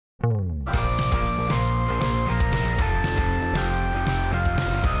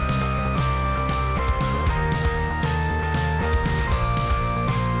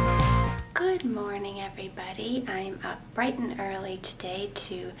bright and early today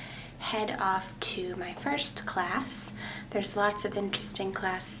to head off to my first class. There's lots of interesting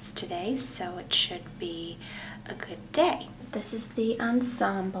classes today, so it should be a good day. This is the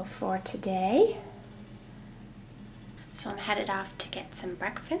ensemble for today. So I'm headed off to get some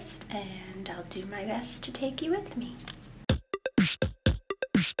breakfast, and I'll do my best to take you with me.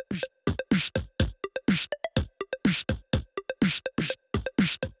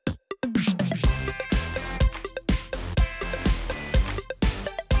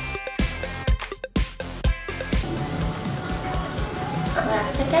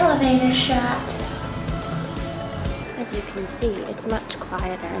 Classic elevator shot. As you can see, it's much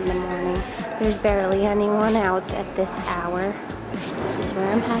quieter in the morning. There's barely anyone out at this hour. This is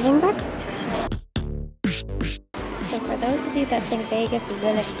where I'm having breakfast. So for those of you that think Vegas is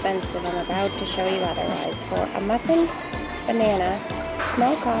inexpensive, I'm about to show you otherwise. For a muffin, banana,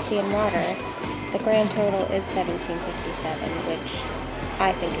 small coffee, and water, the grand total is $17.57, which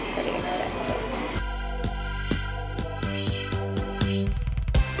I think is pretty expensive.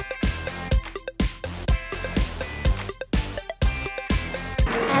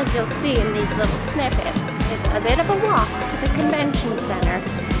 As you'll see in these little snippets, it's a bit of a walk to the convention center,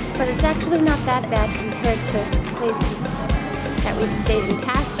 but it's actually not that bad compared to places that we've stayed in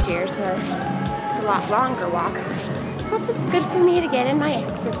past years where it's a lot longer walk. Plus it's good for me to get in my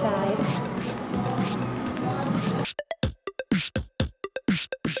exercise.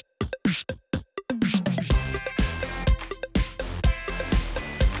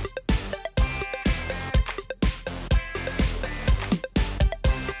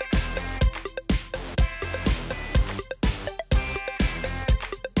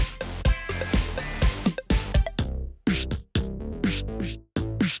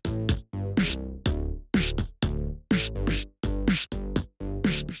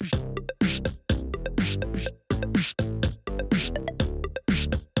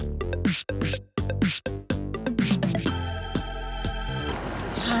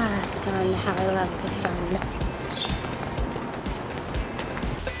 Ah, sun, how I love the sun.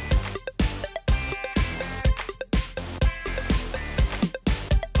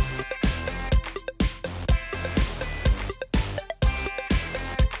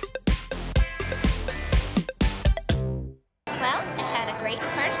 Well, I had a great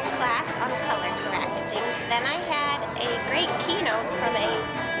first class on color correcting. Then I had a great keynote from a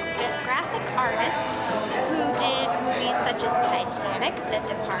graphic artist who did movies such as Titanic, The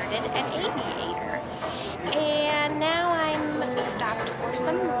Departed, and Aviator. And now I'm stopped for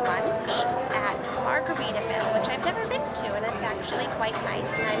some lunch at Margaritaville, which I've never been to, and it's actually quite nice,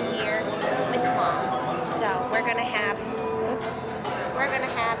 and I'm here with Mom. So we're gonna have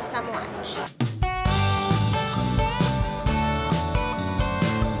some lunch.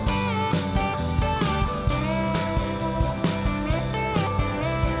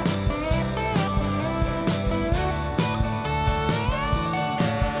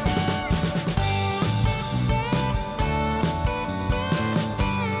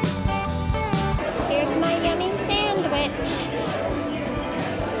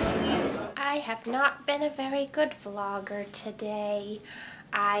 I have not been a very good vlogger today.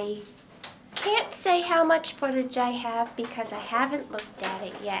 I can't say how much footage I have because I haven't looked at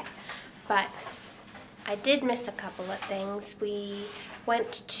it yet, but I did miss a couple of things. We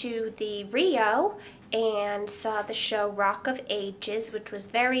went to the Rio and saw the show Rock of Ages, which was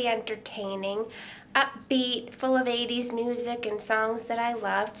very entertaining, upbeat, full of 80s music and songs that I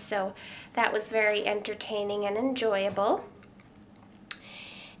loved, so that was very entertaining and enjoyable.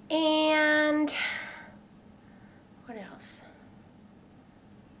 And what else?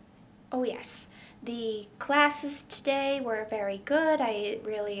 Oh yes, the classes today were very good. I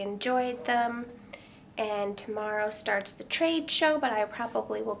really enjoyed them. And tomorrow starts the trade show, but I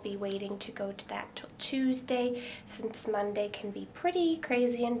probably will be waiting to go to that till Tuesday since Monday can be pretty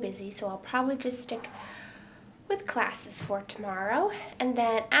crazy and busy, so I'll probably just stick with classes for tomorrow. And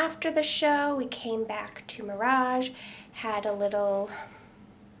then after the show, we came back to Mirage, had a little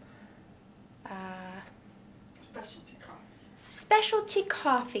specialty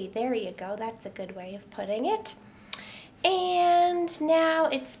coffee, there you go, that's a good way of putting it. And now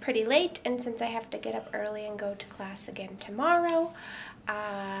it's pretty late, and since I have to get up early and go to class again tomorrow,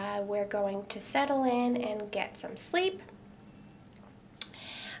 we're going to settle in and get some sleep.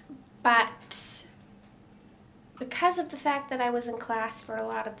 But because of the fact that I was in class for a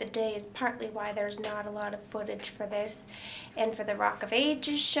lot of the day is partly why there's not a lot of footage for this. And for the Rock of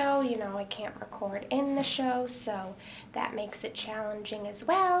Ages show, you know, I can't record in the show, so that makes it challenging as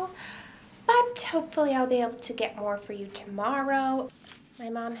well. But hopefully I'll be able to get more for you tomorrow. My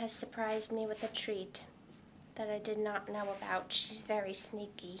mom has surprised me with a treat that I did not know about. She's very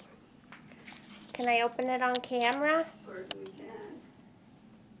sneaky. Can I open it on camera? Certainly can.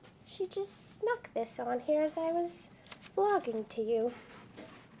 She just snuck this on here as I was vlogging to you.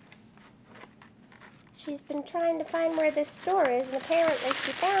 She's been trying to find where this store is, and apparently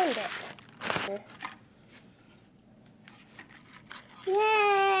she found it.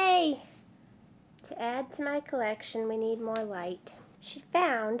 Yay! To add to my collection, we need more light. She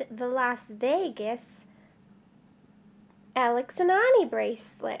found the Las Vegas Alex and Ani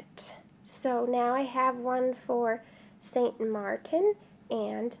bracelet. So now I have one for St. Martin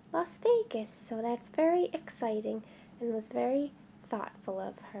and Las Vegas. So that's very exciting and was very thoughtful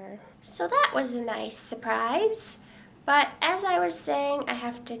of her. So that was a nice surprise. But as I was saying, I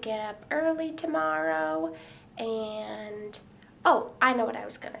have to get up early tomorrow and... oh, I know what I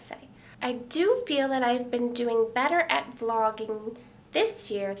was going to say. I do feel that I've been doing better at vlogging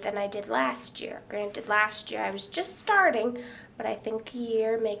this year than I did last year. Granted, last year I was just starting, but I think a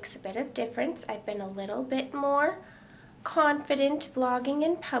year makes a bit of difference. I've been a little bit more confident vlogging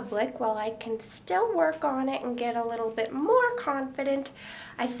in public. While I can still work on it and get a little bit more confident,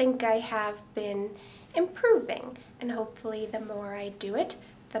 I think I have been improving, and hopefully the more I do it,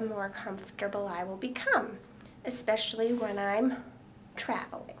 the more comfortable I will become, especially when I'm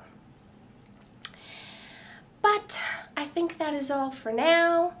traveling. But I think that is all for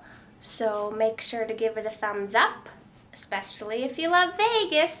now, so make sure to give it a thumbs up, especially if you love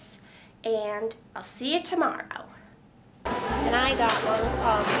Vegas, and I'll see you tomorrow. And I got one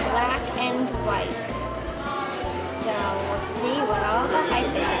called Black and White, so we'll see what all the hype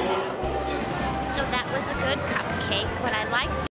is about. So that was a good cupcake. What I liked